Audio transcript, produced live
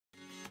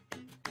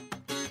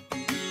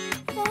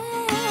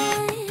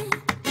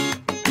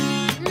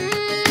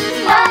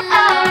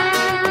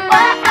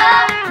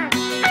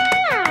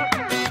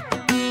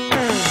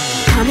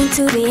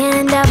to the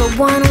end of a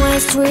one-way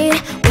street.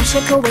 Wish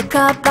I could wake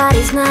up, but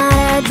it's not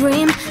a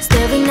dream.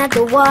 Staring at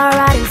the wall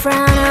right in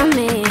front of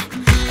me.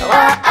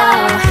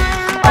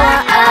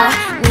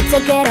 Need to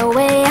get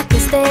away, I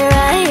can stay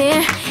right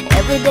here.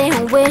 Every day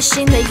I'm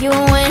wishing that you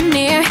were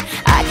near.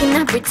 I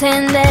cannot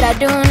pretend that I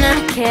do not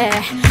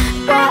care.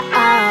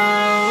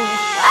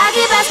 I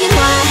keep asking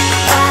why?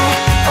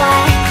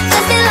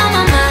 You're still on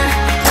my mind.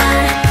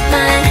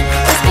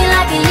 It's been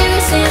like a year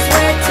since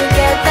we're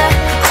together.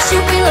 I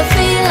should really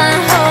feel a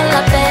whole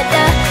lot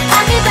better. I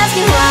keep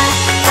asking why?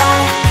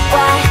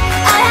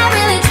 I have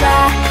really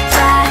tried.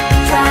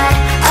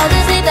 All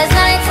these sleepless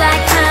nights I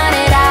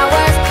counted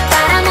hours.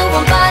 Try to move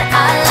on but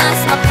I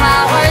lost my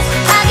powers.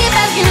 I keep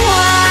asking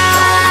why.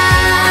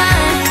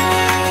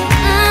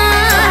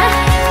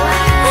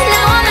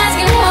 Now I'm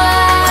asking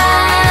why.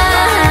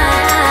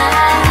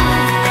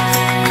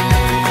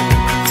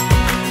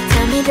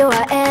 Tell me, do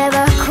I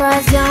ever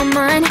cross your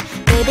mind?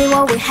 Baby,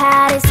 what we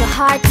had is so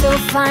hard to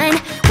find.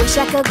 Wish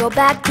I could go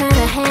back, turn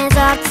the hands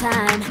of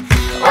time.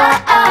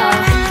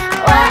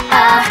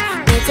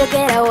 Need to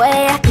get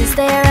away, I can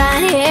stay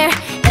right here.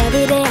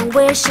 Every day I'm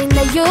wishing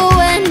that you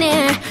were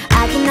near.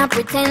 I cannot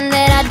pretend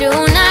that I do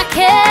not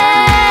care.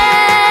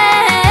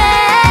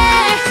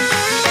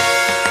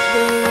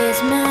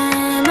 These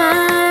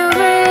memories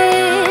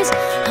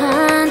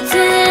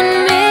haunting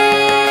me.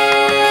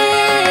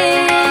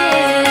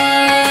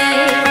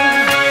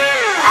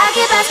 I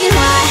keep asking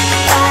why?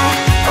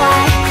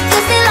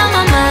 You're still on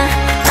my mind.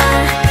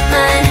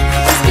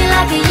 It's been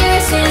like a year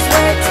since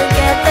we're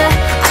together.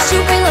 I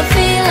should really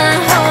feel a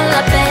whole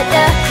lot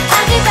better. I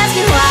keep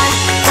asking why?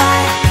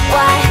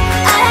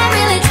 I have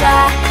really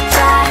tried.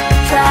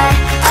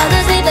 All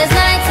those sleepless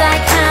nights I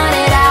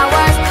counted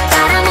hours.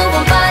 Try to move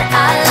on but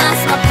I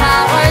lost my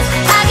powers.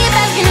 I keep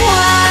asking why.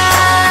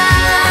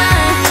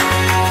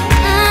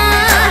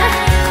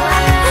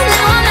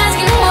 Now I'm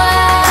asking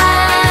why.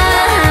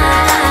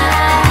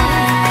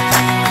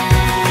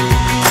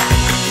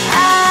 I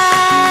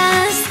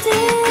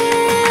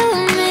still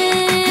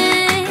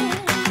miss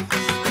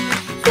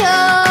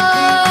your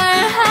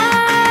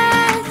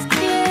heart's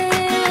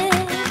kiss.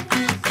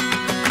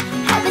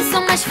 Having so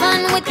much fun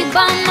with you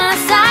by my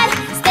side.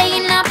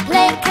 Staying up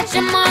late, catch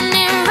a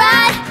morning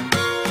ride.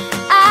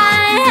 I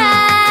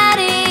had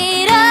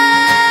it all.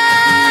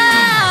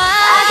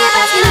 I keep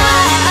asking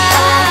why.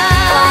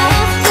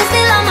 You're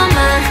still on my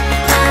mind.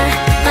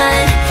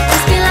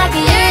 It's been like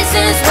a year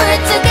since we're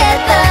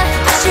together.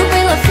 I should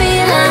really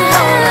feel a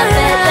whole lot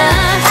better.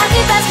 I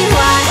keep asking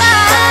why.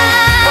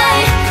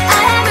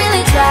 I have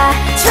really tried.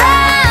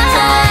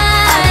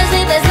 All the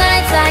sleepless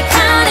nights I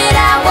counted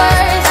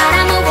hours. Try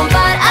to move on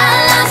but I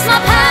lost my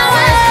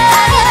powers.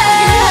 I keep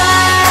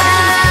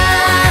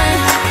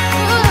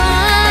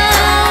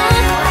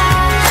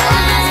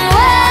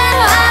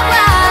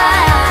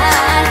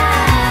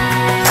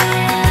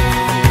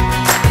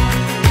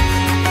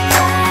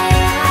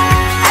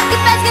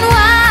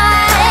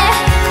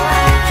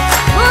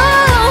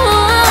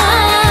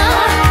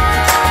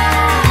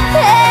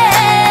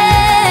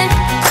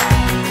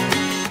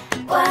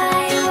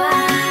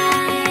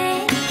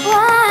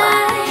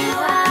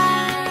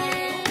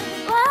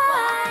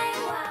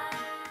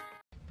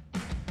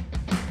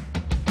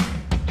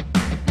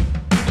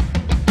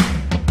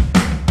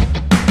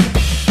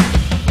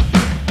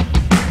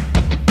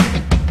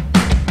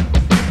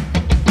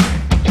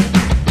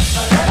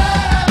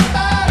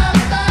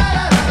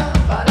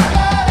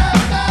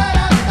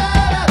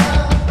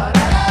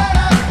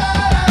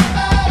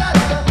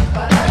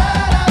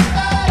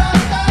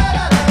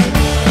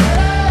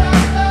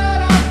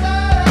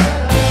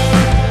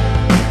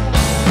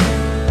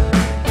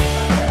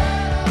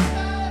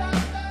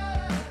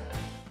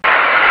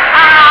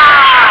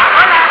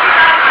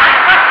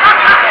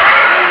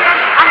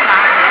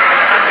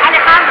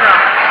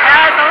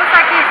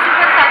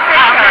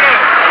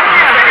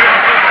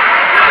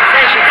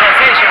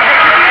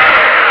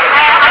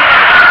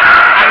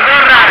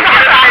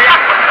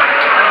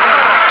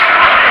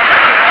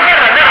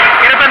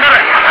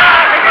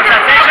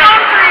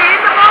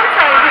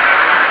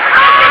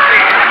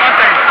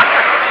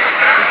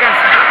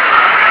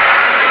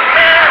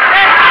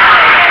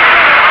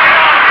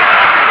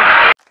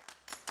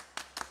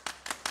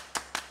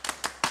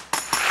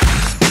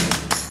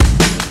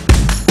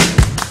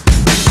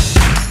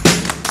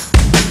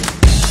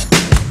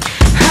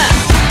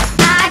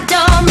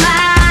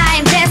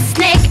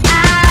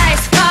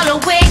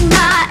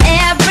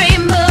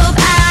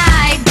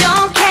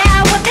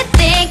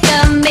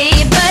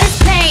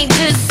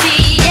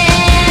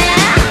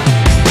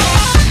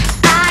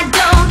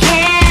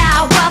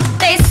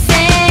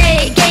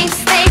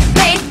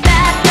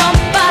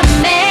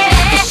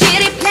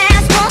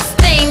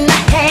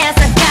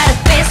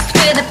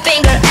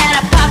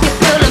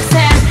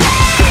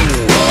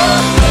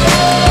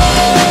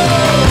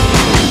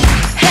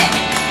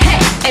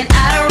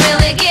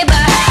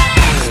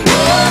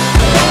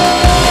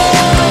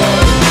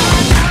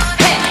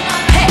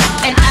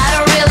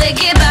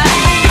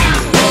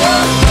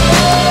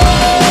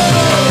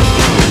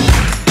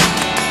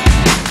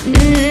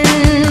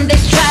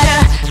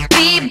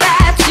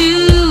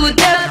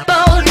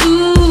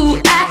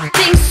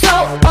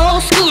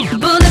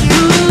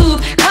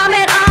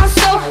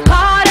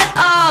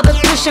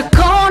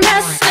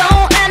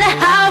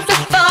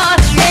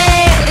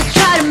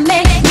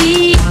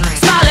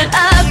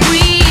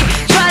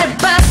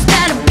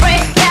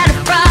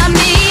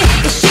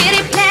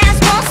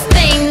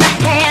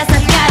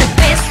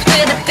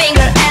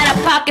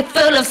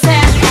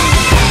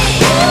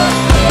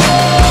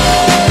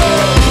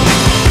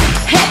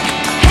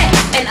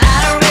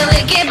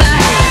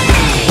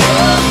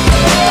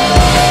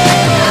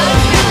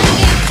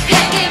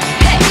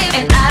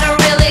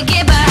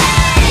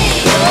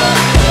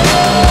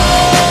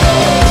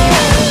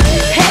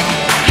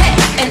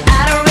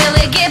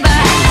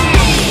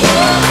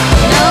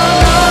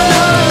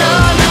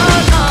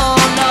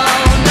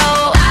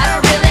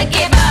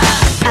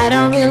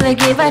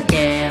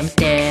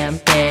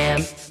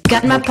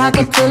Got my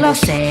pocket full of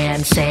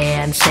sand,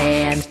 sand,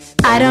 sand.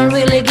 I don't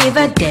really give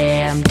a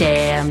damn,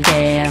 damn,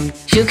 damn.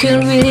 You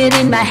can read it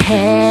in my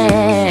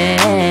hand.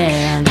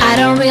 I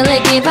don't really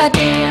give a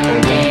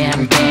damn,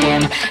 damn,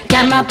 damn.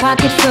 Got my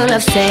pocket full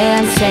of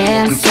sand,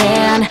 sand,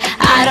 sand.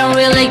 I don't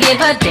really give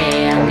a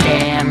damn,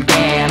 damn,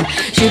 damn.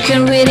 You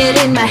can read it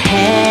in my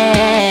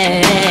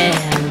hand.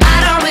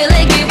 I don't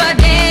really give a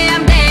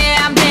damn,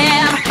 damn,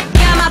 damn.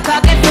 Got my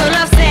pocket full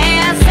of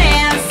sand,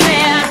 sand,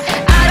 sand.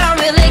 I don't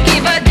really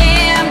give a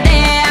damn,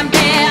 damn,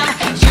 damn.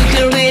 You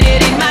can read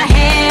it in my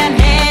hand,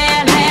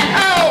 hand, hand.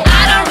 Oh,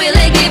 I don't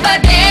really give a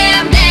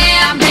damn,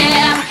 damn,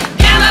 damn.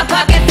 Got my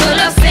pocket full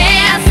of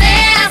sand,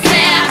 sand,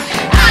 sand.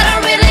 I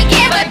don't really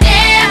give a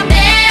damn,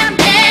 damn,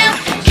 damn.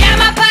 Got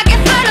my pocket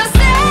full of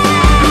sand.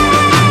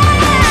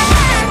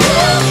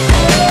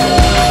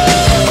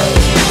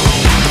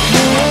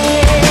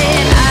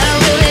 I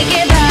don't really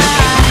give a.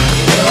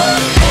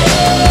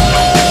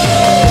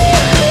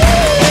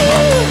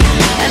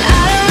 And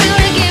I don't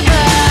really give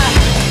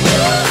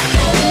a.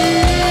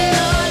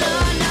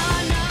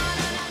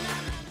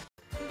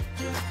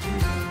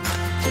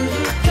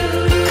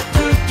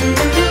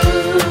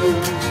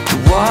 The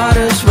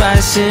water's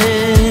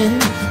rising,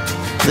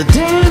 the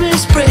dam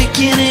is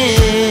breaking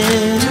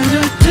in.